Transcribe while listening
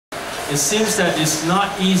it seems that it's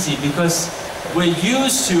not easy because we're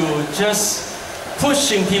used to just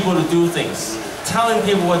pushing people to do things, telling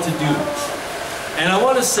people what to do. And I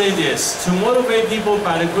want to say this, to motivate people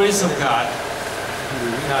by the grace of God.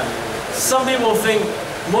 Some people think,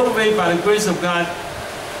 motivated by the grace of God,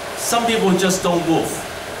 some people just don't move.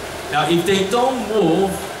 Now, if they don't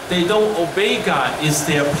move, they don't obey God, it's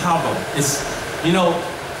their problem. It's, you know,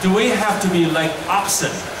 do we have to be like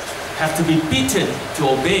oxen, have to be beaten to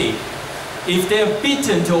obey? If they're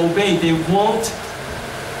beaten to obey, they won't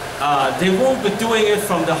be doing it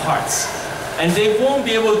from the hearts. And they won't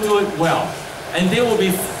be able to do it well. And they will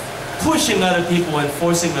be pushing other people and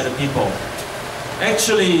forcing other people.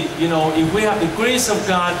 Actually, you know, if we have the grace of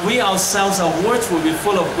God, we ourselves, our words will be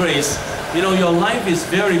full of grace. You know, your life is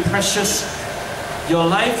very precious. Your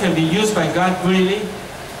life can be used by God greatly.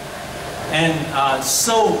 And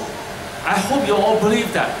so, I hope you all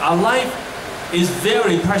believe that. Our life is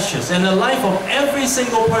very precious. And the life of every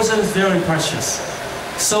single person is very precious.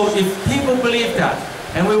 So if people believe that,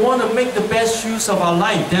 and we want to make the best use of our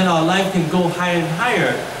life, then our life can go higher and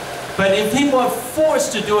higher. But if people are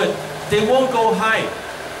forced to do it, they won't go high.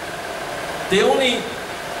 They only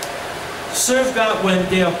serve God when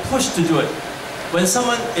they are pushed to do it. When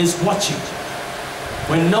someone is watching.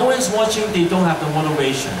 When no one's watching, they don't have the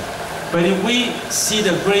motivation. But if we see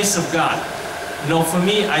the grace of God, you know, for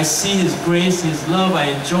me, I see His grace, His love, I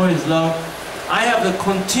enjoy His love. I have the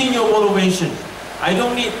continual motivation. I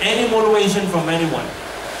don't need any motivation from anyone.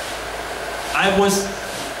 I was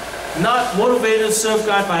not motivated to serve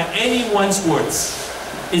God by anyone's words.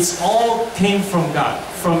 It's all came from God,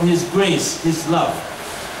 from His grace, His love.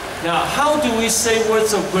 Now, how do we say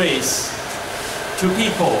words of grace to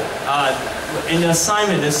people? In the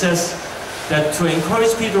assignment, it says that to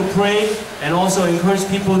encourage people to pray and also encourage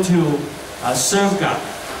people to serve God.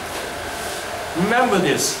 Remember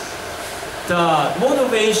this. The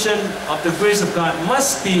motivation of the grace of God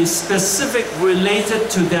must be specific, related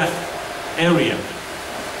to that area.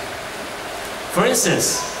 For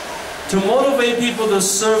instance, to motivate people to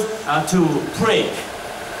serve, to pray.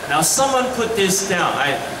 Now, someone put this down.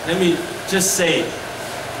 Let me just say,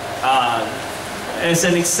 as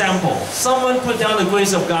an example, someone put down the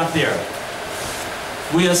grace of God there.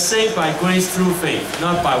 We are saved by grace through faith,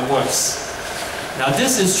 not by works. Now,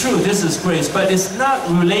 this is true, this is grace, but it's not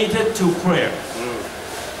related to prayer.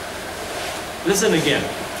 Listen again.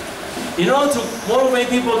 In order to motivate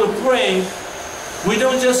people to pray, we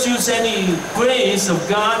don't just use any grace of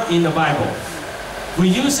God in the Bible. We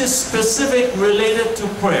use it specific, related to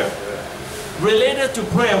prayer. Related to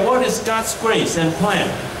prayer, what is God's grace and plan?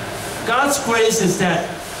 God's grace is that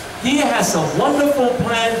He has a wonderful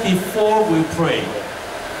plan before we pray.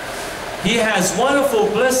 He has wonderful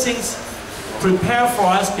blessings prepared for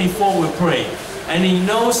us before we pray. And He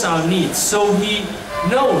knows our needs, so He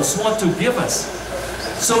knows what to give us.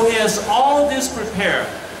 So He has all this prepared.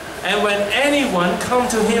 And when anyone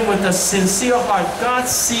comes to Him with a sincere heart, God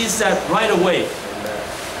sees that right away.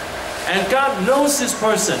 And God knows this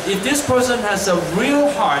person. If this person has a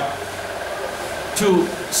real heart to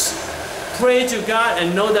pray to God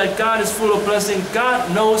and know that God is full of blessing,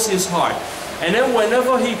 God knows his heart. And then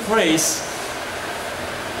whenever he prays,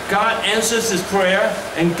 God answers his prayer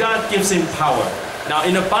and God gives him power. Now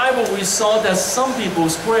in the Bible we saw that some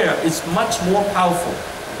people's prayer is much more powerful.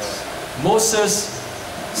 Moses,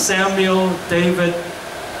 Samuel, David,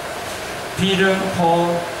 Peter,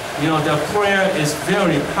 Paul, you know, their prayer is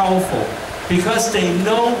very powerful because they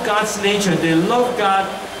know God's nature, they love God,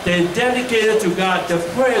 they're dedicated to God. The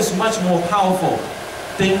prayer is much more powerful.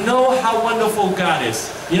 They know how wonderful God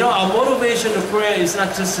is. You know, our motivation to prayer is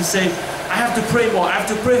not just to say, I have to pray more, I have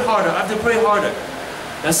to pray harder, I have to pray harder.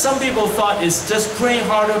 Now some people thought it's just praying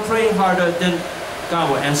harder, then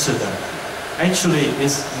God will answer them. Actually,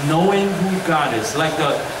 it's knowing who God is. Like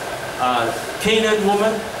the Canaan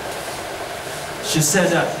woman, she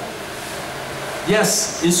said that,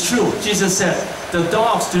 yes, it's true. Jesus said, the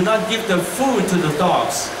dogs do not give the food to the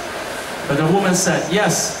dogs. But the woman said,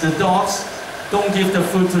 yes, the dogs don't give the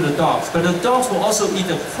food to the dogs. But the dogs will also eat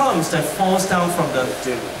the crumbs that falls down from the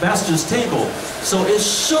master's table. So it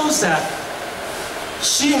shows that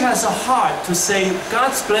she has a heart to say,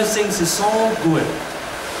 God's blessings is all good.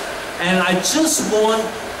 And I just want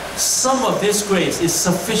some of this grace is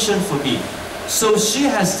sufficient for me. So she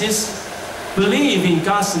has this belief in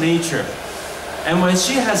God's nature. And when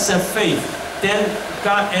she has that faith, then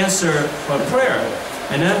God answered her prayer.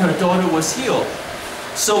 And then her daughter was healed.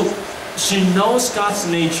 So she knows God's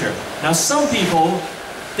nature. Now some people,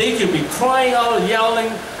 they could be crying out,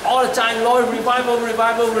 yelling all the time, Lord, revival,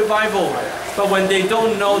 revival, revival. But when they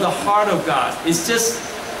don't know the heart of God, it's just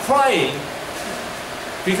crying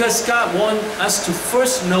because God wants us to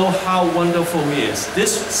first know how wonderful He is.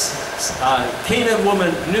 This Canaan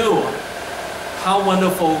woman knew how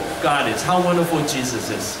wonderful God is, how wonderful Jesus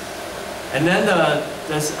is. And then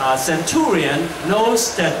the centurion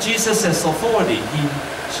knows that Jesus has authority.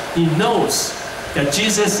 He knows that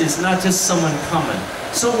Jesus is not just someone common.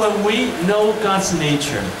 So when we know God's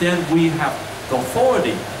nature, then we have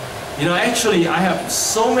authority. You know, actually, I have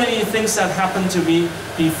so many things that happen to me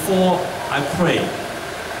before I pray.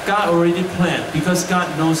 God already planned because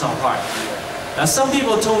God knows our heart. Now, some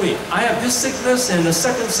people told me, I have this sickness and a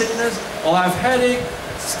second sickness, or I have headache,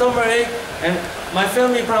 stomach ache, and my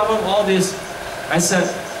family problem, all this. I said,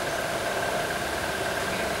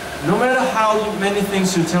 no matter how many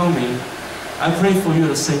things you tell me, I pray for you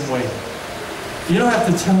the same way. You don't have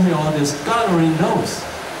to tell me all this. God already knows.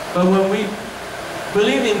 But when we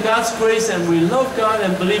believe in God's grace and we love God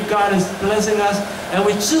and believe God is blessing us, and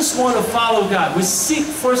we just want to follow God, we seek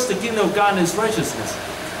first the kingdom of God and His righteousness.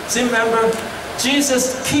 See, remember,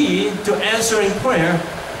 Jesus' key to answering prayer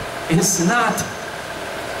is not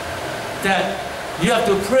that you have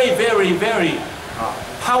to pray very, very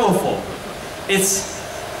powerful. It's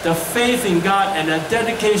the faith in God and the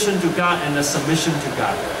dedication to God and the submission to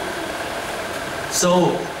God.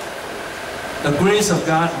 So, the grace of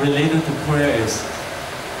God related to prayer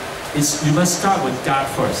is you must start with God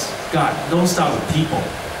first. God, don't start with people.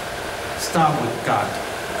 Start with God.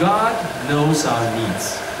 God knows our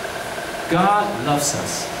needs. God loves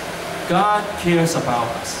us. God cares about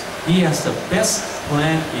us. He has the best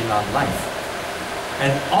plan in our life.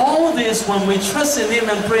 And all this, when we trust in Him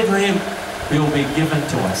and pray to Him, will be given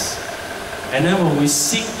to us. And then when we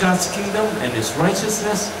seek God's kingdom and His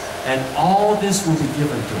righteousness, and all this will be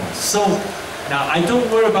given to us. So, now I don't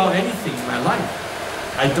worry about anything in my life.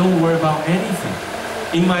 I don't worry about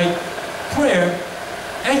anything. In my prayer,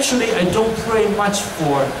 actually I don't pray much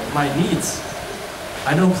for my needs.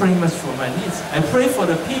 I don't pray much for my needs. I pray for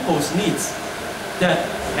the people's needs.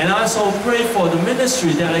 And I also pray for the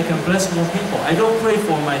ministry that I can bless more people. I don't pray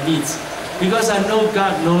for my needs because I know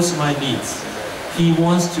God knows my needs. He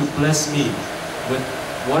wants to bless me with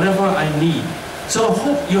whatever I need. So I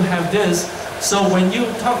hope you have this. So when you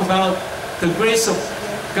talk about the grace of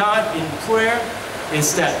God in prayer,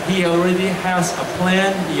 is that He already has a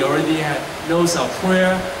plan. He already knows our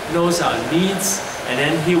prayer, knows our needs, and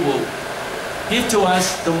then He will give to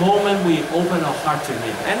us the moment we open our heart to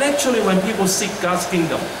Him. And actually, when people seek God's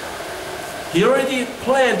kingdom, He already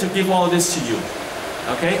planned to give all this to you.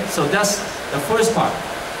 Okay? So that's the first part.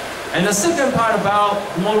 And the second part about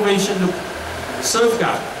motivation to serve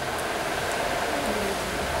God.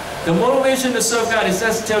 The motivation to serve God is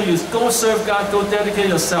just tell you, go serve God, go dedicate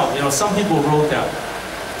yourself. You know, some people wrote that.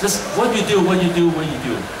 Just what you do, what you do, what you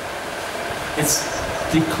do. It's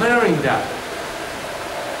declaring that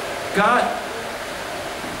God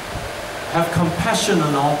have compassion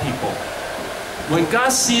on all people. When God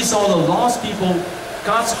sees all the lost people,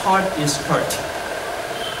 God's heart is hurt.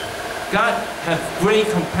 God has great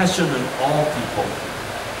compassion on all people.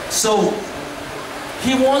 So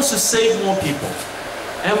He wants to save more people.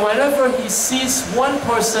 And whenever He sees one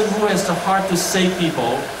person who has the heart to save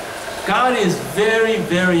people, God is very,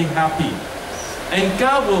 very happy. And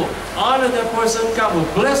God will honor that person, God will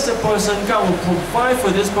bless that person, God will provide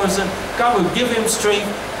for this person, God will give him strength,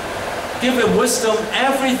 give him wisdom,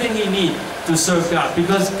 everything he needs to serve God.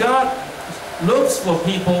 Because God looks for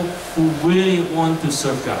people who really want to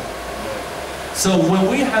serve God. So when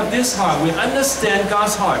we have this heart, we understand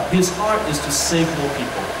God's heart. His heart is to save more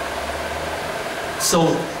people.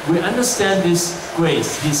 So we understand this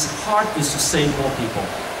grace. His heart is to save more people.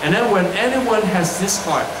 And then when anyone has this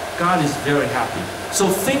heart, God is very happy. So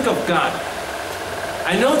think of God.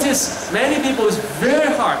 I notice many people, it's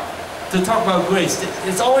very hard to talk about grace.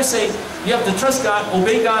 It's always saying you have to trust God,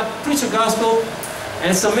 obey God, preach the gospel,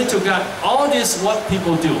 and submit to God. All this is what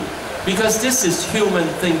people do. Because this is human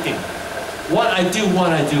thinking. What I do.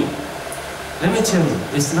 Let me tell you,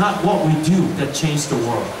 it's not what we do that changes the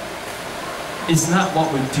world. It's not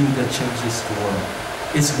what we do that changes the world.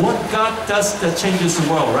 It's what God does that changes the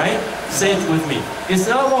world, right? Say it with me. It's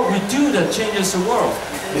not what we do that changes the world.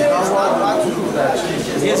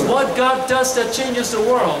 It's what God does that changes the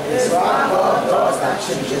world.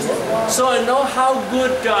 So I know how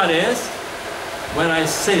good God is when I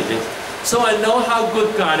say this. So I know how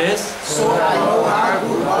good God is.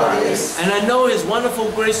 And I know His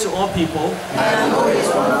wonderful grace to all people.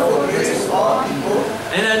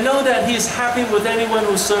 And I know that He is happy with anyone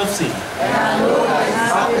who serves Him.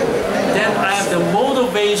 Then I have the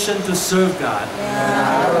motivation to serve God.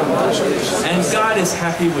 And God is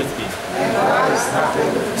happy with me.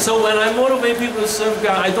 So when I motivate people to serve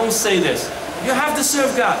God, I don't say this. You have to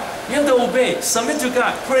serve God. You have to obey. Submit to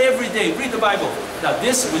God. Pray every day. Read the Bible. Now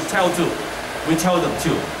this we tell too. We tell them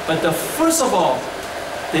too. But first of all,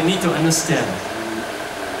 they need to understand.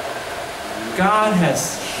 God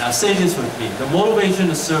has, now say this with me, the motivation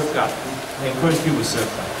to serve God. Encourage people to serve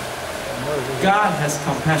God. God has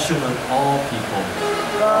compassion on all people.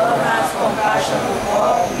 God has compassion on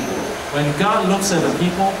all people. When God looks at the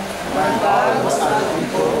people,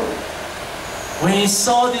 when He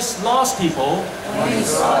saw these lost people,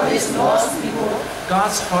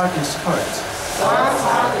 God's heart is hurt.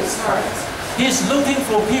 He's looking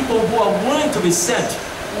for people who are willing to be sent.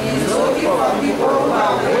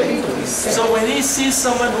 So when He sees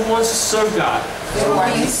someone who wants to serve God, God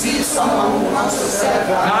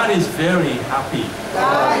is very happy.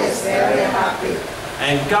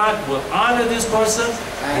 And God will honor this person.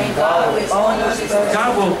 God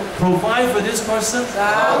will provide for this person.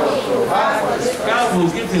 God will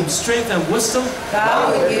give him strength and wisdom.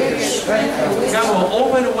 God will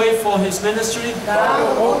open the way for his ministry.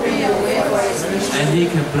 And He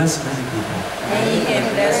can bless many people.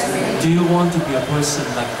 Do you want to be a person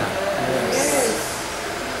like that?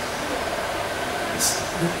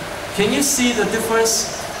 Can you see the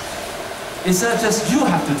difference? It's not just you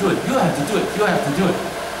have to do it, you have to do it, you have to do it.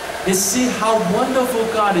 It's see how wonderful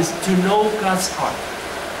God is to know God's heart.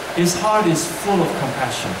 His heart is full of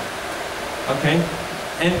compassion. Okay?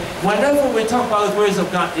 And whenever we talk about the grace of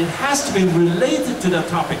God, it has to be related to the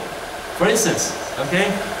topic. For instance,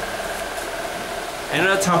 okay?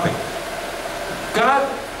 Another topic. God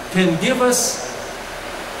can give us,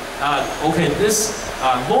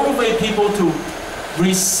 motivate people to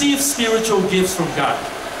receive spiritual gifts from God.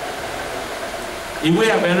 If we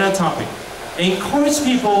have another topic, encourage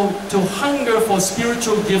people to hunger for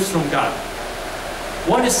spiritual gifts from God.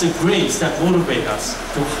 What is the grace that motivates us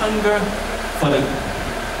to hunger for the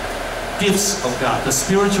gifts of God, the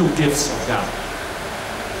spiritual gifts of God?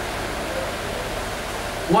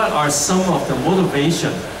 What are some of the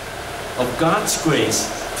motivation of God's grace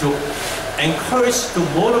to encourage, to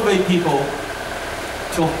motivate people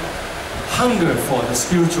to hunger for the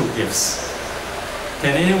spiritual gifts?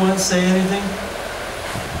 Can anyone say anything?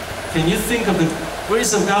 Can you think of the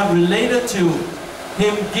grace of God related to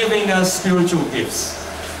Him giving us spiritual gifts?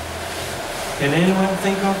 Can anyone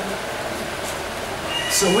think of?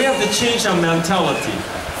 So we have to change our mentality.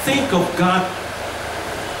 Think of God.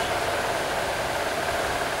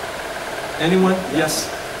 Anyone? Yes.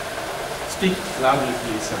 Speak loudly,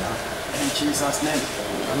 please. In Jesus' name.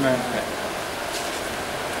 Amen.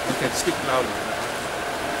 Okay, speak loudly.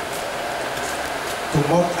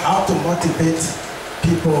 How to motivate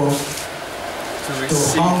people to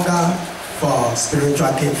hunger for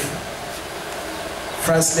spiritual gift.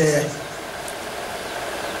 Firstly,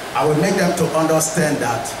 I will make them to understand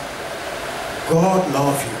that God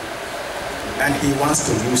loves you and He wants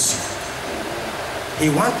to use you.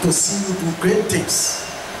 He wants to see you do great things.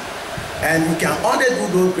 And you can only do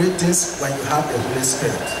those great things when you have the Holy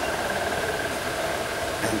Spirit.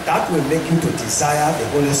 And that will make you to desire the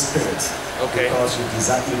Holy Spirit. Okay. Because you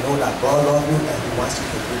know that God loves you and He wants you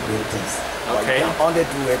to do great things. Okay. You can only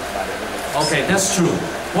do it by the Holy Spirit. Okay, that's true.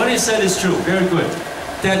 What he said is true. Very good.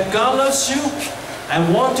 That God loves you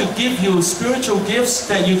and wants to give you spiritual gifts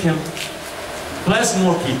that you can bless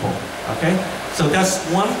more people. Okay? So that's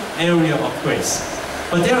one area of grace.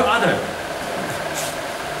 But there are other.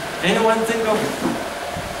 Anyone think of?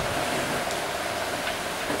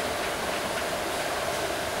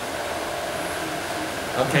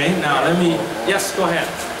 Okay, now let me, yes, go ahead.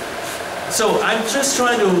 So I'm just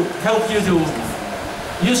trying to help you to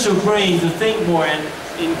use your brain to think more and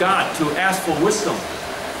in God to ask for wisdom.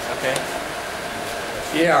 Okay?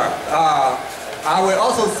 Yeah, I will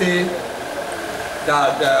also say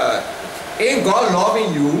that in God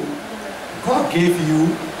loving you, God gave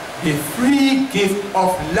you the free gift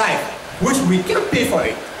of life, which we can pay for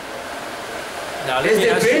it. Now let It's me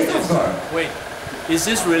the ask you grace of this. God. Wait, is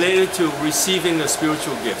this related to receiving the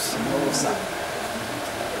spiritual gifts? No, sir.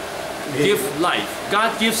 Give life.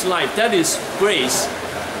 God gives life. That is grace.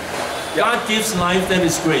 God gives life. That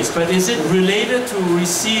is grace. But is it related to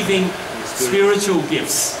receiving spiritual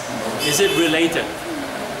gifts? Is it related?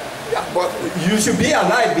 Yeah, but you should be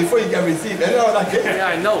alive before you can receive any other gift. Yeah,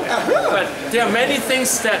 I know. But there are many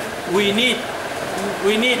things that we need.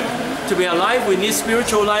 We need to be alive. We need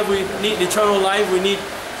spiritual life. We need eternal life. We need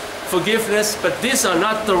forgiveness. But these are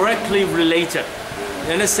not directly related.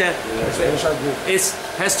 You understand? It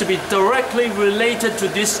has to be directly related to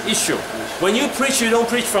this issue. When you preach, you don't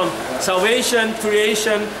preach from salvation,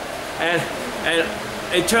 creation, and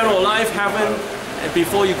eternal life, heaven, and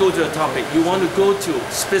before you go to the topic, you want to go to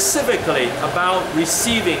specifically about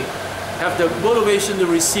receiving, have the motivation to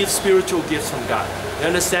receive spiritual gifts from God. You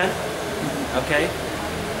understand? Okay?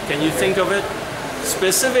 Can you think of it?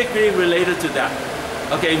 Specifically related to that.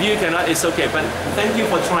 Okay, if you cannot, it's okay, but thank you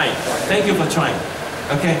for trying. Thank you for trying.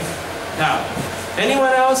 Okay? Now,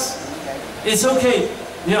 anyone else? It's okay,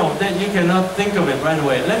 you know, that you cannot think of it right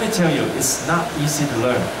away. Let me tell you, it's not easy to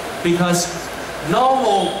learn. Because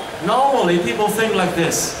normally people think like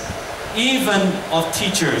this. Even of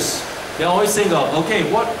teachers, they always think of,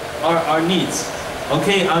 okay, what are our needs?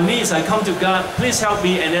 Okay, our needs, I come to God, please help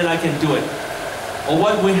me, and then I can do it. Or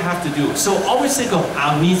what we have to do. So always think of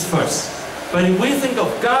our needs first. But if we think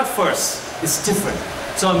of God first, it's different.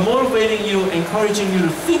 So I'm motivating you, encouraging you to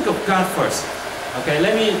think of God first. Okay,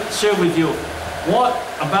 let me share with you what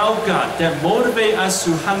about God that motivates us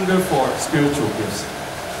to hunger for spiritual gifts.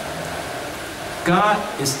 God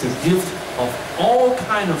is the gift of all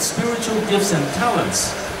kinds of spiritual gifts and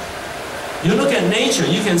talents. You look at nature,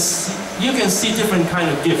 you can see different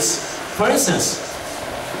kinds of gifts. For instance,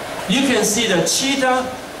 you can see the cheetah,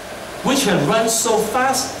 which can run so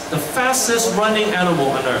fast, the fastest running animal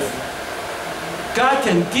on earth. God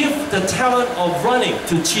can give the talent of running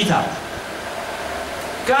to cheetah.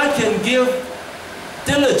 God can give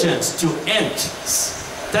diligence to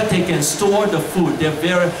ants that they can store the food. They're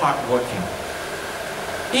very hardworking.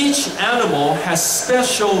 Each animal has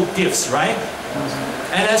special gifts, right?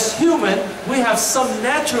 And as human, we have some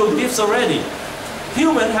natural gifts already.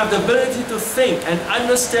 Humans have the ability to think and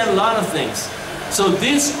understand a lot of things. So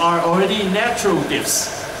these are already natural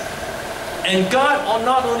gifts. And God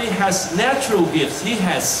not only has natural gifts, He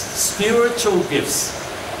has spiritual gifts.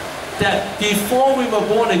 That before we were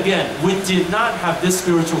born again, we did not have these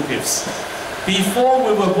spiritual gifts. Before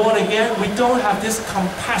we were born again, we don't have this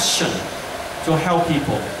compassion to help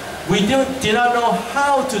people. We did not know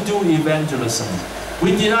how to do evangelism.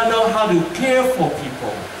 We did not know how to care for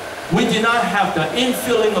people. We did not have the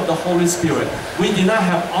infilling of the Holy Spirit. We did not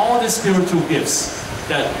have all the spiritual gifts.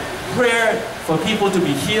 That prayer for people to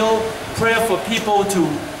be healed, prayer for people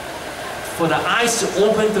for the eyes to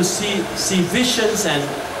open to see visions and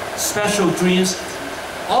special dreams.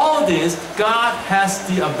 All this, God has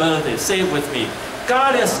the ability. Say it with me.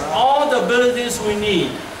 God has all the abilities we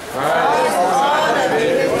need.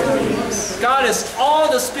 God has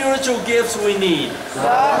all the spiritual gifts we need.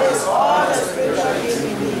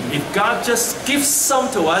 If God just gives some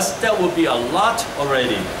to us, that would be a lot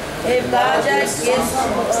already. If God just gives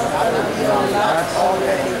some to us, that would be a lot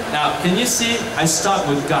already. Now, can you see? I start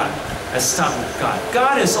with God. I start with God.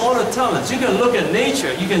 God has all the talents. You can look at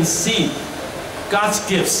nature. You can see God's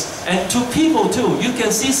gifts. And to people too. You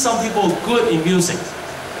can see some people good in music.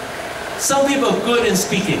 Some people are good in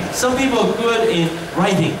speaking. Some people are good in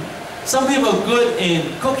writing. Some people are good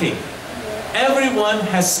in cooking. Everyone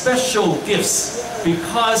has special gifts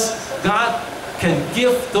because God can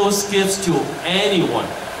give those gifts to anyone.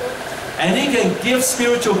 And He can give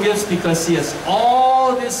spiritual gifts because He has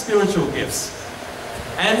all these spiritual gifts.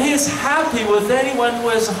 And He is happy with anyone who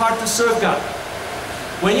has a heart to serve God.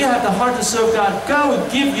 When you have the heart to serve God, God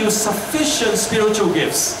will give you sufficient spiritual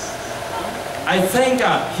gifts. I thank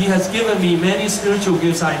God He has given me many spiritual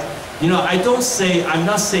gifts. I'm not saying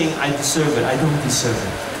I deserve it. I don't deserve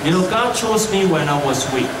it. You know, God chose me when I was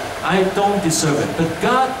weak. I don't deserve it. But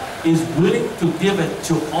God is willing to give it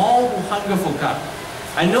to all who hunger for God.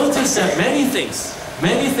 I noticed that many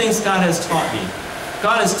things God has taught me.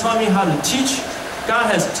 God has taught me how to teach.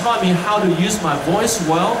 God has taught me how to use my voice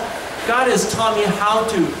well. God has taught me how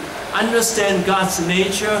to understand God's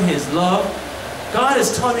nature, His love. God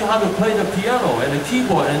has taught me how to play the piano and the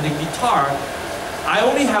keyboard and the guitar. I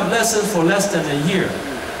only have lessons for less than a year.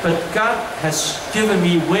 But God has given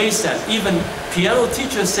me ways that even piano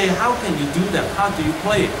teachers say, how can you do that? How do you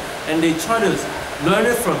play it? And they try to learn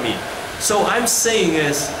it from me. So I'm saying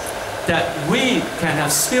is that we can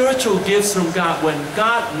have spiritual gifts from God when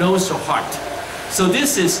God knows your heart. So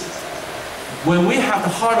this is when we have the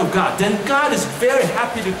heart of God, then God is very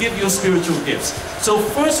happy to give you spiritual gifts. So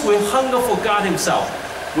first we hunger for God Himself.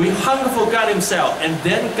 We hunger for God Himself, and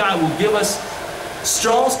then God will give us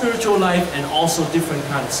strong spiritual life and also different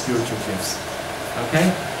kinds of spiritual gifts.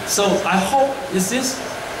 Okay? So I hope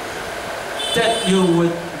that you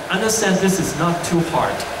would understand this is not too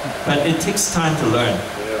hard, but it takes time to learn.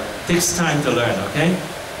 It takes time to learn, okay?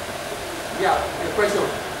 Yeah, a question.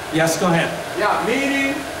 Yes, go ahead. Yeah,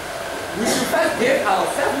 meaning we should first give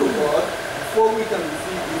ourselves to God before we can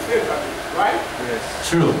receive the Spirit from Him, right? Yes.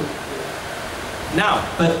 True. Now,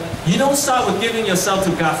 but you don't start with giving yourself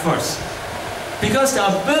to God first. Because the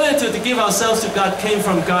ability to give ourselves to God came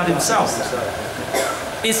from God Himself.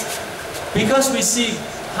 It's because we see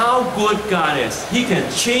how good God is. He can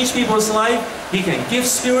change people's life. He can give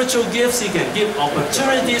spiritual gifts. He can give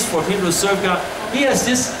opportunities for people to serve God. He has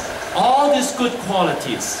all these good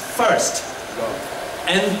qualities first.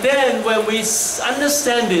 And then when we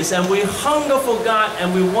understand this and we hunger for God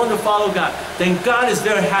and we want to follow God, then God is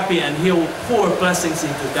very happy and He will pour blessings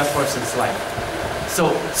into that person's life.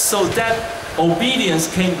 So that obedience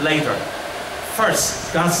came later.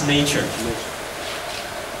 First, God's nature.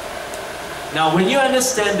 Now when you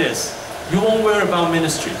understand this, you won't worry about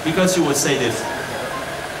ministry because you will say this: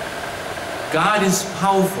 God is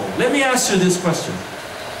powerful. Let me ask you this question.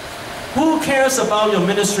 Who cares about your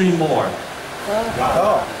ministry more?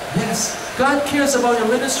 God. Yes, God cares about your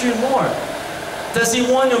ministry more. Does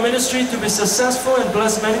He want your ministry to be successful and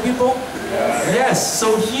bless many people? Yes,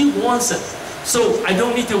 so He wants it. So I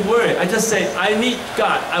don't need to worry. I just say, I need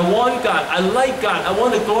God. I want God. I like God. I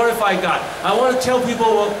want to glorify God. I want to tell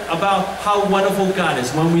people about how wonderful God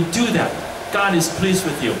is. When we do that, God is pleased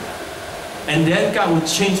with you. And then God will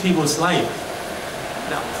change people's life.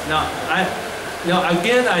 Now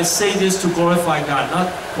again, I say this to glorify God,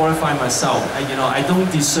 not glorify myself. I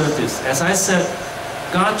don't deserve this. As I said,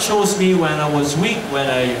 God chose me when I was weak, when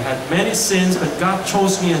I had many sins, but God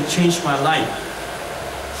chose me and changed my life.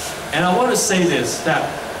 And I want to say this, that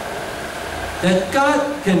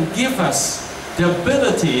God can give us the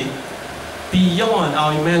ability beyond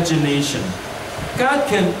our imagination. God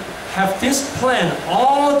can have this plan,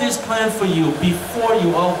 all this plan for you before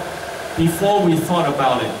we thought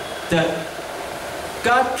about it. That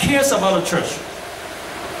God cares about the church.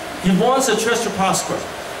 He wants the church to prosper.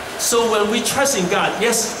 So when we trust in God,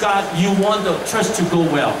 yes, God, you want the church to go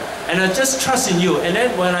well. And I just trust in you. And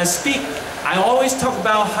then when I speak, I always talk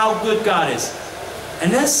about how good God is.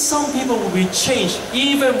 And then some people will be changed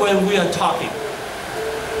even when we are talking.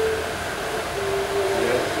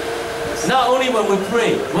 Not only when we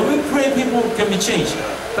pray. When we pray, people can be changed.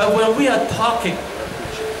 But when we are talking,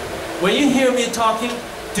 when you hear me talking,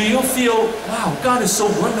 do you feel, wow, God is so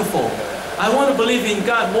wonderful. I want to believe in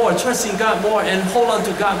God more, trust in God more, and hold on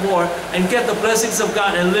to God more, and get the blessings of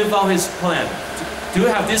God and live out His plan. Do you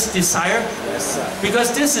have this desire? Yes, sir.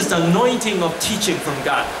 Because this is the anointing of teaching from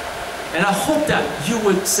God. And I hope that you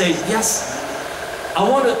would say, yes, I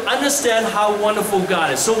want to understand how wonderful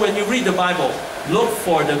God is. So when you read the Bible, look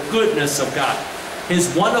for the goodness of God, His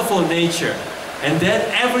wonderful nature. And then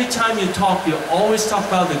every time you talk, you always talk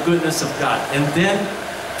about the goodness of God. And then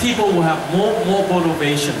people will have more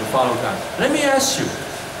motivation to follow God. Let me ask you,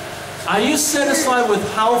 are you satisfied with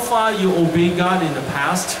how far you obeyed God in the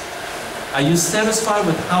past? Are you satisfied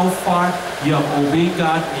with how far you have obeyed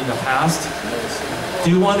God in the past? Do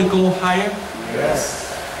you want to go higher?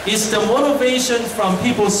 Yes. Is the motivation from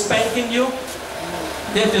people spanking you?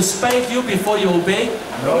 They have to spank you before you obey?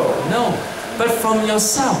 No. No. But from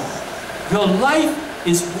yourself. Your life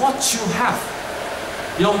is what you have.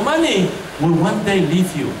 Your money will one day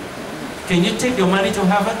leave you. Can you take your money to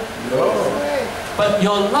heaven? No. But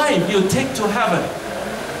your life you take to heaven.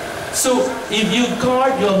 So if you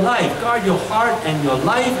guard your life, guard your heart and your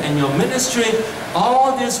life and your ministry,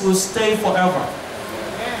 all this will stay forever.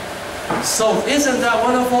 So isn't that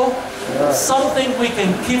wonderful? Yeah. Something we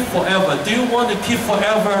can keep forever. Do you want to keep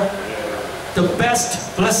forever the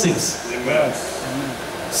best blessings? Amen.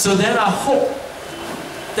 So then I hope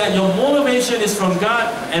that your motivation is from God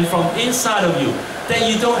and from inside of you. That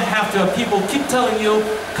you don't have to have people keep telling you,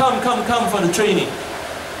 come for the training.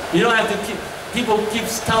 You don't have to people keep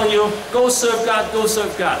telling you, go serve God, go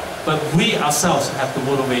serve God. But we ourselves have the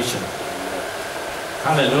motivation.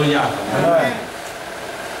 Hallelujah. Amen.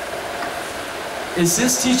 Is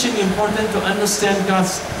this teaching important to understand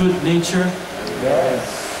God's good nature? Yes.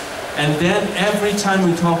 And then every time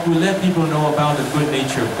we talk, we let people know about the good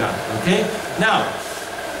nature of God. Okay? Now,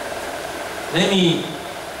 let me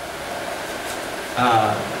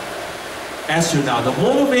ask you now, the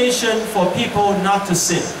motivation for people not to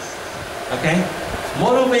sin. Okay?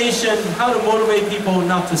 Motivation, how to motivate people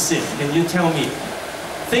not to sin. Can you tell me?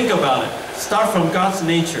 Think about it. Start from God's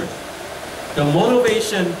nature. The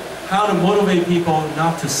motivation, how to motivate people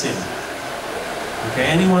not to sin. Okay,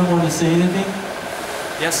 anyone want to say anything?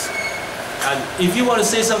 Yes? And if you want to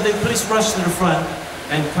say something, please rush to the front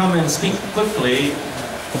and come and speak quickly.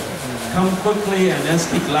 Come quickly and then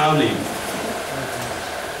speak loudly.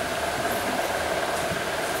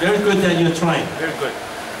 Very good that you're trying. Very good.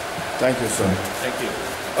 Thank you, sir. Thank you.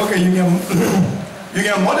 Okay, you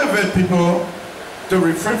can motivate people to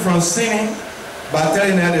refrain from sinning by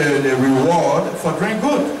telling them the reward for doing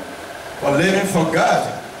good, for living for God,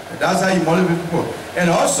 That's how you motivate people. And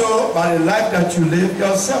also by the life that you live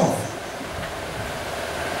yourself.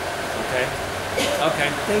 Okay. Okay.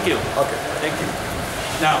 Thank you. Okay. Thank you.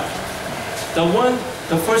 Now,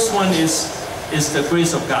 the first one is the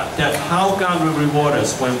grace of God. That how God will reward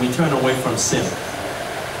us when we turn away from sin.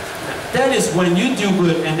 That is when you do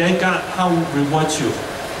good, and then God how will reward you.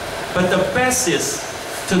 But the best is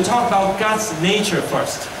to talk about God's nature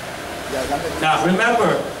first. Now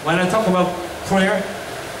remember, when I talk about prayer,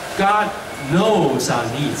 God knows our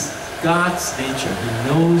needs. God's nature, He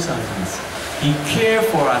knows our needs. He cares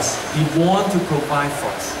for us. He wants to provide for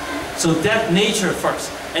us. So that nature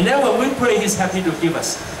first. And then when we pray, He's happy to give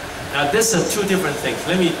us. Now these are two different things.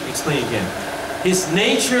 Let me explain again. His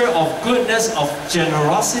nature of goodness, of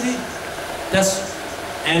generosity,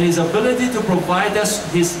 and His ability to provide, that's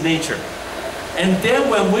His nature. And then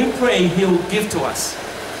when we pray, He'll give to us.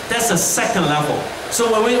 That's the second level.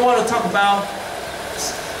 So when we want to talk about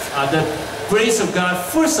the grace of God,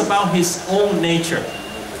 first about His own nature.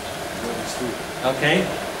 Okay?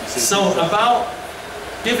 So about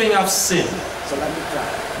giving up sin.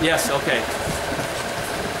 Yes, okay.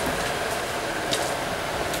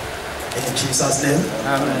 In Jesus' name.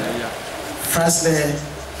 Amen. Firstly,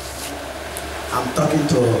 I'm talking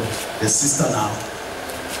to the sister now.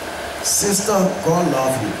 Sister, God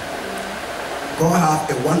love you. God have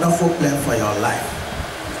a wonderful plan for your life.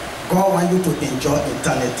 God wants you to enjoy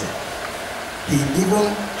eternity. He even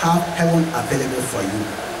have heaven available for you.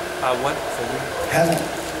 What for you? Heaven.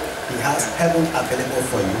 He has heaven available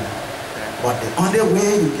for you. But the only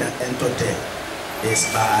way you can enter there is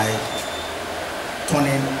by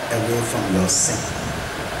turning away from your sin.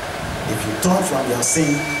 If you turn from your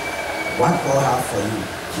sin, what God has for you,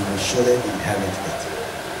 you will surely inherit it.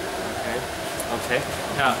 Okay. Okay.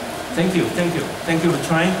 Now, thank you for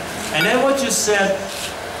trying. And then what you said,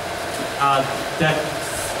 that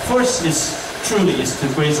first is truly is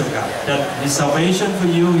the grace of God. That His salvation for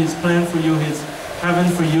you, His plan for you, His heaven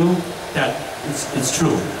for you, that it's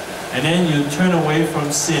true. And then you turn away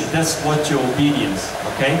from sin. That's what your obedience.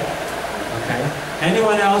 Okay? Okay.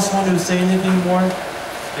 Anyone else want to say anything more?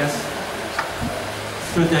 Yes?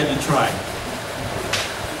 Good that you tried.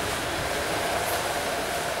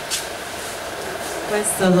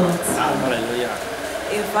 Praise the Lord. Hallelujah.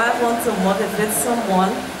 If I want to motivate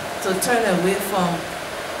someone to turn away from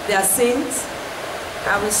their sins,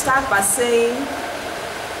 I will start by saying,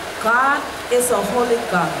 God is a holy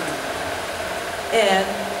God, and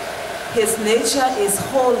His nature is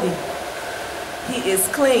holy. He is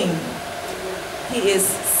clean. He is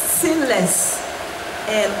sinless,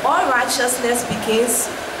 and all righteousness begins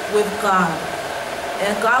with God.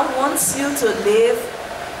 And God wants you to live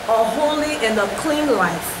a holy and a clean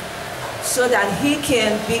life so that He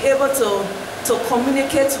can be able to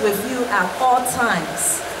communicate with you at all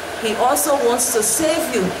times. He also wants to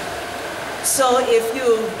save you. So if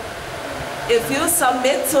you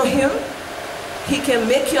submit to Him, He can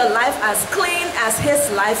make your life as clean as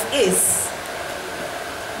His life is.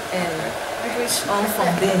 And preach on from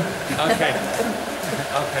there. Okay.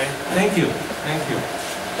 Okay. Thank you. Thank you.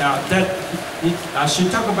 Now I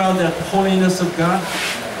should talk about the holiness of God,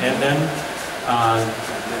 and then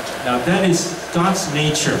now that is God's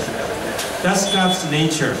nature. That's God's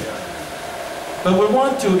nature. But we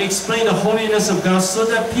want to explain the holiness of God so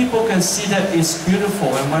that people can see that it's beautiful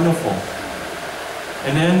and wonderful.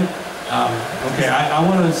 And then, okay, I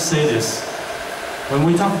want to say this. When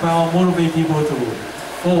we talk about motivate people to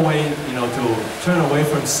go away, to turn away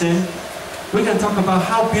from sin, we can talk about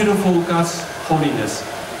how beautiful God's holiness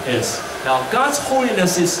is. Now, God's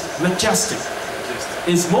holiness is majestic.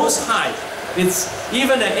 It's most high. It's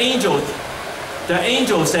even the angels,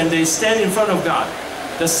 and they stand in front of God.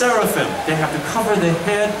 The seraphim, they have to cover their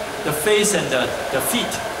head, the face, and the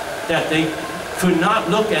feet, that they could not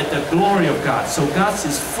look at the glory of God. So God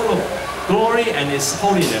is full of glory and His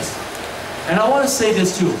holiness. And I want to say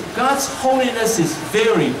this too. God's holiness is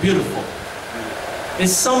very beautiful.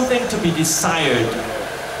 It's something to be desired.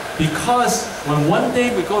 Because when one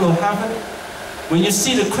day we go to heaven, when you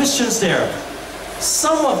see the Christians there,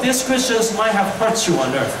 some of these Christians might have hurt you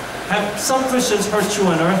on earth. Have some Christians hurt you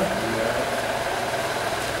on earth?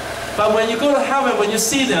 But when you go to heaven, when you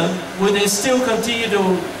see them, will they still continue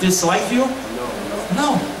to dislike you?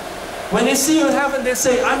 No. When they see you in heaven, they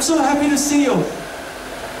say, I'm so happy to see you.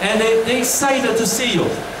 And they're excited to see you.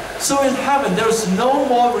 So in heaven, there's no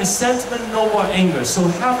more resentment, no more anger. So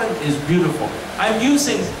heaven is beautiful. I'm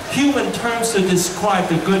using human terms to describe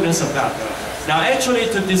the goodness of God. Now actually,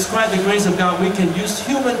 to describe the grace of God, we can use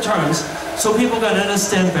human terms so people can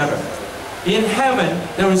understand better. In heaven,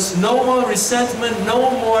 there is no more resentment, no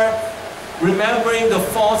more remembering the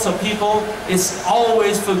faults of people. It's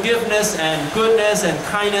always forgiveness and goodness and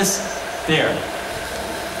kindness there.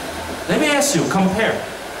 Let me ask you, compare.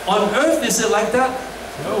 On earth, is it like that?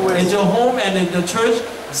 No way. In your home and in the church,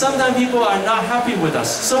 sometimes people are not happy with us.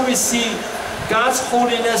 So we see God's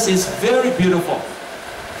holiness is very beautiful.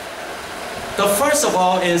 The first of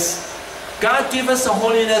all is God gives us the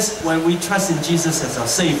holiness when we trust in Jesus as our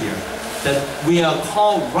Savior. That we are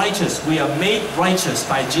called righteous. We are made righteous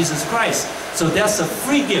by Jesus Christ. So that's a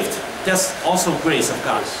free gift. That's also grace of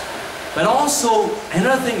God. But also,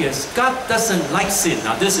 another thing is, God doesn't like sin.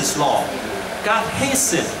 Now this is law. God hates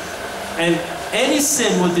sin. And any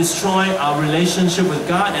sin will destroy our relationship with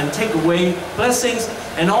God and take away blessings,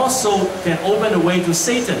 and also can open the way to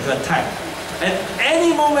Satan to attack. And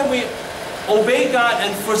any moment we obey God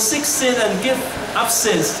and forsake sin and give up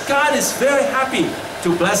sins, God is very happy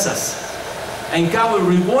to bless us. And God will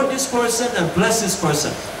reward this person and bless this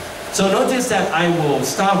person. So notice that I will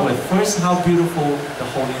start with first how beautiful the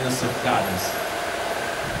holiness of God is.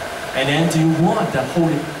 And then do you want the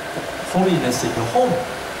holiness in your home?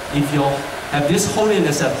 If you have this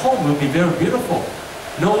holiness at home, it will be very beautiful.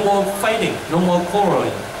 No more fighting, no more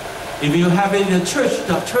quarreling. If you have it in the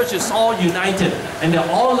church is all united and they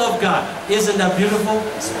all love God. Isn't that beautiful?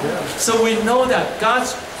 So we know that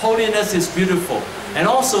God's holiness is beautiful. And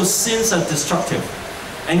also sins are destructive.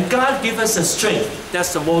 And God gives us the strength.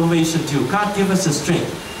 That's the motivation too. God gives us the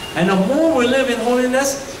strength. And the more we live in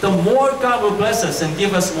holiness, the more God will bless us and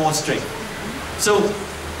give us more strength. So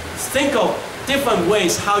think of different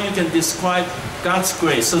ways how you can describe God's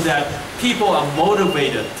grace so that people are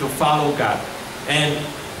motivated to follow God.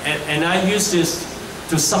 And I use this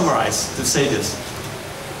to summarize, to say this.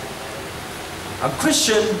 A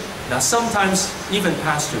Christian, now sometimes even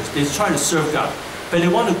pastors, they try to serve God, but they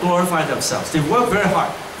want to glorify themselves. They work very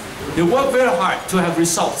hard. They work very hard to have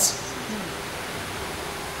results.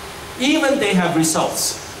 Even they have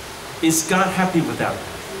results, is God happy with them?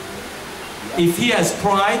 If he has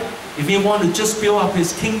pride, if he wants to just build up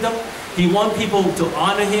his kingdom, he wants people to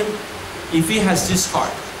honor him, if he has this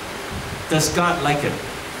heart, does God like it?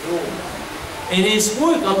 In his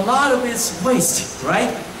work, a lot of it's waste,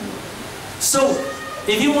 right? So,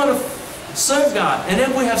 if you want to serve God, and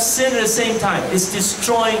then we have sin at the same time, it's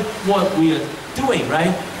destroying what we are doing,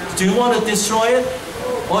 right? Do you want to destroy it?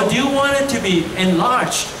 Or do you want it to be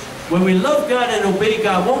enlarged? When we love God and obey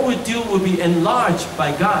God, what we do will be enlarged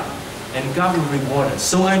by God, and God will reward us.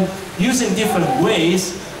 So I'm using different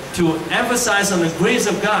ways to emphasize on the grace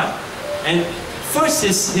of God. And first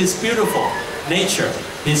is His beautiful nature,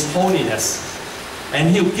 His holiness. And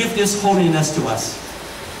He'll give this holiness to us.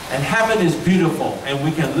 And heaven is beautiful, and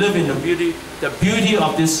we can live in the beauty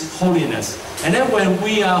of this holiness. And then when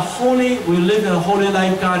we are holy, we live in a holy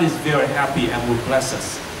life, God is very happy and will bless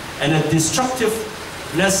us. And the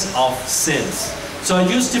destructiveness of sins. So I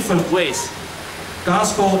use different ways,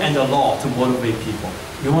 gospel and the law, to motivate people.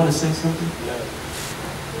 You want to say something? Yeah.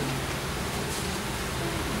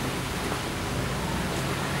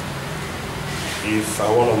 If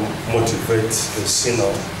I want to motivate a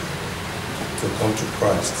sinner to come to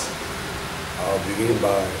Christ, I'll begin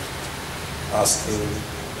by asking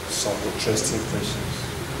some interesting questions.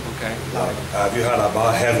 Okay. Like, have you heard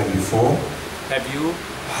about heaven before? Have you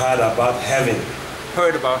heard about heaven?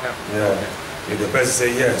 Heard about heaven? Yeah. Okay. If the person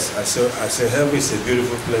say yes, I say heaven is a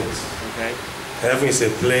beautiful place. Okay. Heaven is a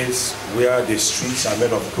place where the streets are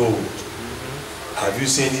made of gold. Mm-hmm. Have you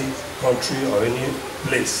seen any country or any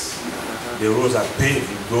place? The roads are paved,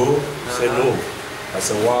 you go, say no. I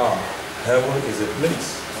say, wow, heaven is a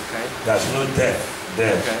place. Okay. There's no death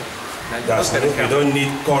there. Okay. You don't need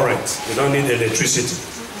current, you don't need electricity.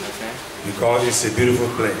 Okay. Because it's a beautiful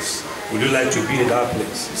place. Would you like to be in that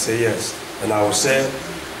place? You say yes. And I will say,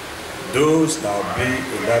 those that will be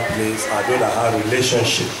in that place are those that have a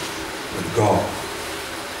relationship with God.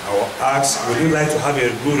 I will ask, would you like to have a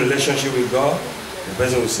good relationship with God? The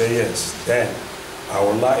person will say yes. Then I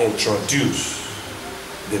will now introduce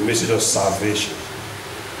the message of salvation,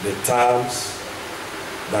 the terms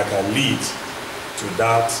that can lead to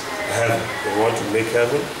that heaven. You want to make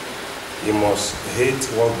heaven, you must hate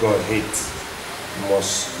what God hates. You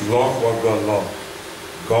must love what God loves.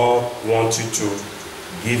 God wants you to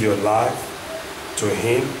give your life to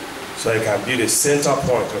Him so He can be the center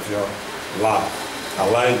point of your life.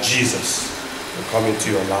 Allowing Jesus to come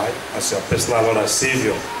into your life as your personal Lord and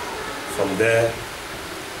Savior. From there,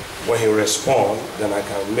 when He responds, then I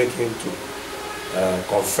can make Him to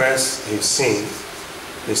confess his sin,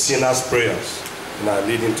 the sinner's prayers, and I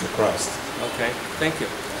lead him to Christ. Okay, thank you.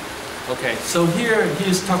 Okay, so here he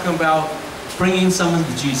is talking about bringing someone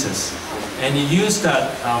to Jesus. And he used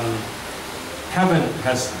that heaven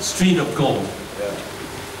has street of gold.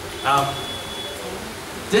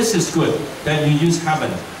 This is good that you use heaven.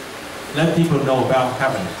 Let people know about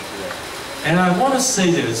heaven. And I want to say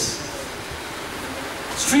this.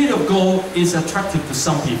 Street of gold is attractive to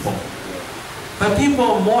some people. But people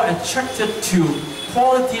are more attracted to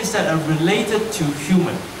qualities that are related to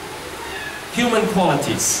human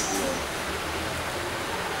qualities.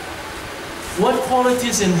 What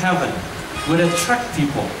qualities in heaven would attract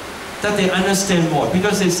people that they understand more?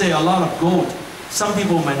 Because they say a lot of gold, some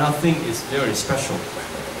people might not think is very special.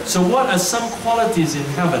 So what are some qualities in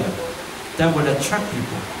heaven that would attract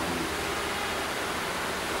people?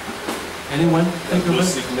 Anyone think of it? No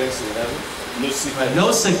sickness in heaven. No sickness.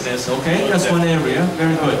 No sickness, okay, that's one area,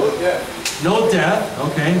 very good. No death,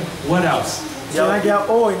 okay. What else? You don't get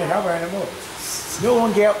old in heaven anymore. No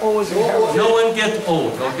one get old in heaven. No one gets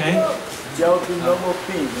old, okay. There will be no more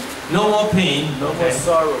pain. No more pain, No more okay.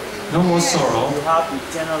 sorrow. No more sorrow, You have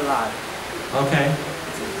eternal life. okay.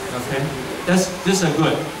 Okay, these are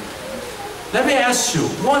good. Let me ask you,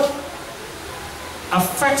 what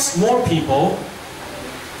affects more people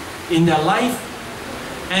in their life,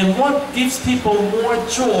 and what gives people more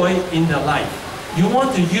joy in their life? You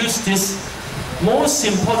want to use these most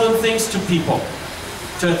important things to people,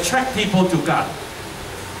 to attract people to God.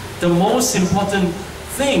 The most important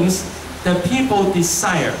things that people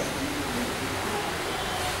desire.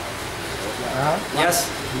 Yes?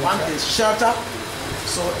 One is shelter.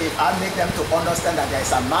 So if I make them to understand that there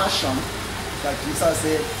is a mansion, that Jesus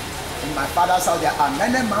said, in my Father's house there are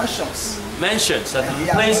many mansions. Mansions, a And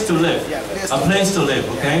place to live. Yeah, A place to live,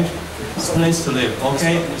 okay? A place to live,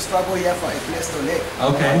 okay? So you struggle here for a place to live.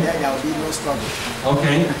 Okay. And then there will be no struggle.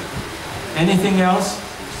 Okay. Anything else?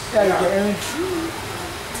 Yeah, you get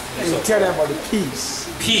you tell them about the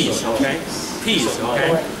peace. Peace, okay? Peace,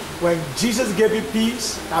 okay? When Jesus gave you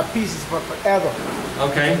peace, that peace is for forever.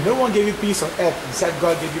 Okay, No one gave you peace on earth. Instead,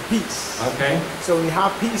 God gave you peace. okay, So when you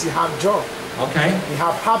have peace, you have joy. okay, You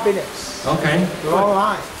have happiness. okay. Long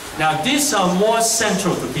life. Now these are more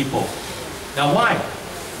central to people. Now why?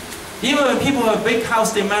 Even when people have a big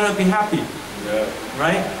house, they might not be happy,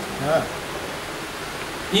 right? Yeah.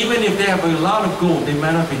 Even if they have a lot of gold, they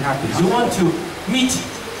might not be happy. You want to meet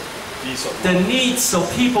the needs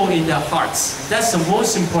of people in their hearts. That's the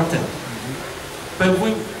most important. But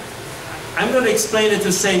I'm going to explain it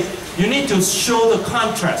to say, you need to show the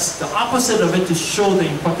contrast, the opposite of it, to show the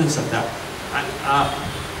importance of that.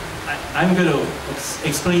 I'm going to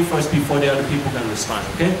explain first before the other people can respond,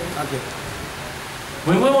 okay? Okay.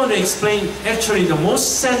 When we want to explain, actually the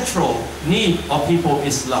most central need of people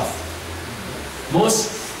is love.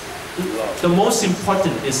 The most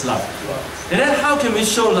important is love. And then how can we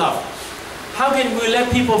show love? How can we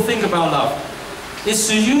let people think about love? It's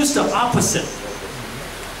to use the opposite.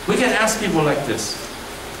 We can ask people like this,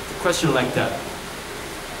 a question like that.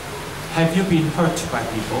 Have you been hurt by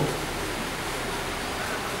people?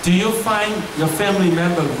 Do you find your family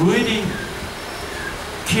member really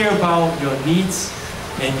care about your needs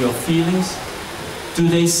and your feelings? Do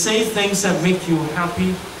they say things that make you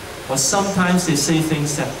happy? Or sometimes they say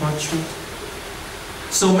things that hurt you?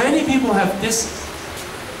 So many people have these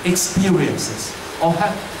experiences or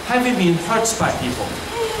having been hurt by people.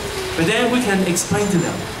 But then we can explain to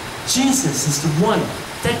them, Jesus is the one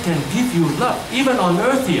that can give you love. Even on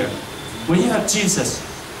earth here, when you have Jesus,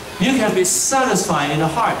 you can be satisfied in the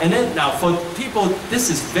heart. And then now for people, this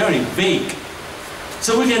is very vague.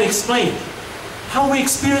 So we can explain how we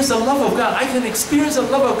experience the love of God. I can experience the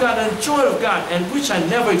love of God and joy of God, and which I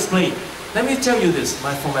never explained. Let me tell you this,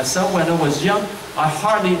 for myself, when I was young, I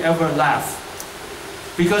hardly ever laughed.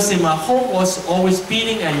 Because in my home was always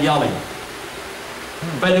beating and yelling.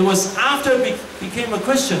 But it was after I became a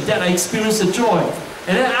Christian that I experienced the joy.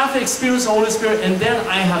 And then after I experienced the Holy Spirit, and then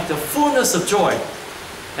I have the fullness of joy.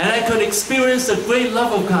 And I could experience the great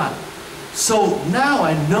love of God. So now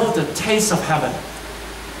I know the taste of heaven.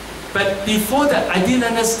 But before that, I didn't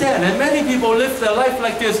understand. And many people live their life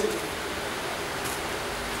like this.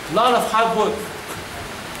 A lot of hard work.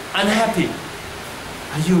 Unhappy.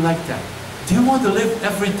 Are you like that? Do you want to live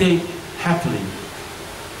every day happily?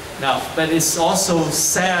 Now, but it's also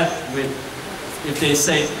sad if they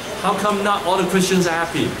say, how come not all the Christians are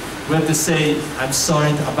happy? We have to say, I'm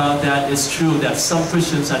sorry about that. It's true that some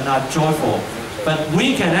Christians are not joyful. But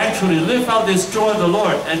we can actually live out this joy of the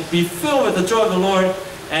Lord and be filled with the joy of the Lord.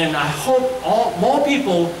 And I hope more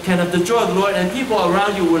people can have the joy of the Lord, and people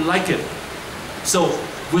around you will like it. So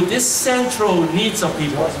with this central needs of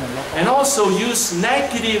people, and also use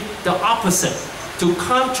negative, the opposite, to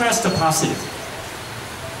contrast the positive.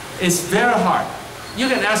 It's very hard. You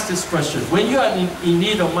can ask this question. When you are in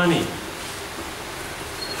need of money,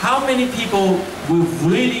 how many people will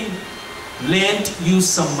really lend you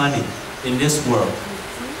some money in this world?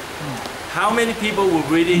 How many people will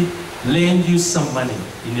really lend you some money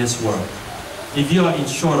in this world? If you are in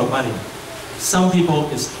short of money, some people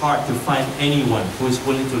it's hard to find anyone who is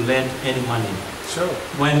willing to lend any money. Sure.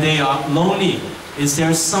 When they are lonely, is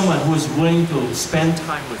there someone who is willing to spend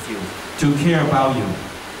time with you, to care about you?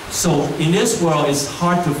 So in this world, it's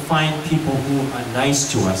hard to find people who are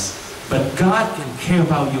nice to us. But God can care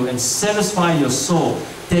about you and satisfy your soul,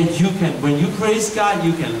 that you can, when you praise God,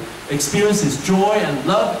 you can experience His joy and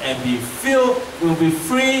love and be filled, will be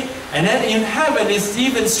free. And then in heaven, it's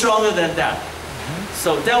even stronger than that.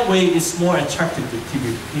 So that way, it's more attractive to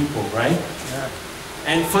people, right? Yeah.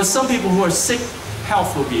 And for some people who are sick,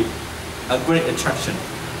 health will be a great attraction.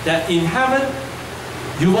 That in heaven,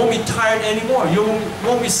 you won't be tired anymore. You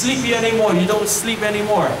won't be sleepy anymore. You don't sleep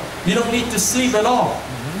anymore. You don't need to sleep at all.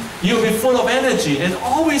 You'll be full of energy and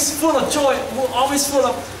always full of joy, always full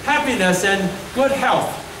of happiness and good health.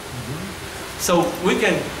 So we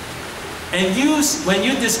can, and use, when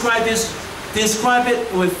you describe this, describe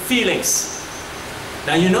it with feelings.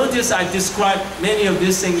 Now you notice I describe many of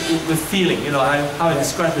these things with feeling. You know, how I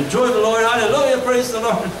describe the joy of the Lord. Hallelujah, praise the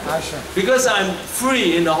Lord. Because I'm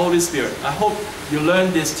free in the Holy Spirit. I hope you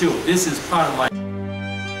learn this too. This is part of my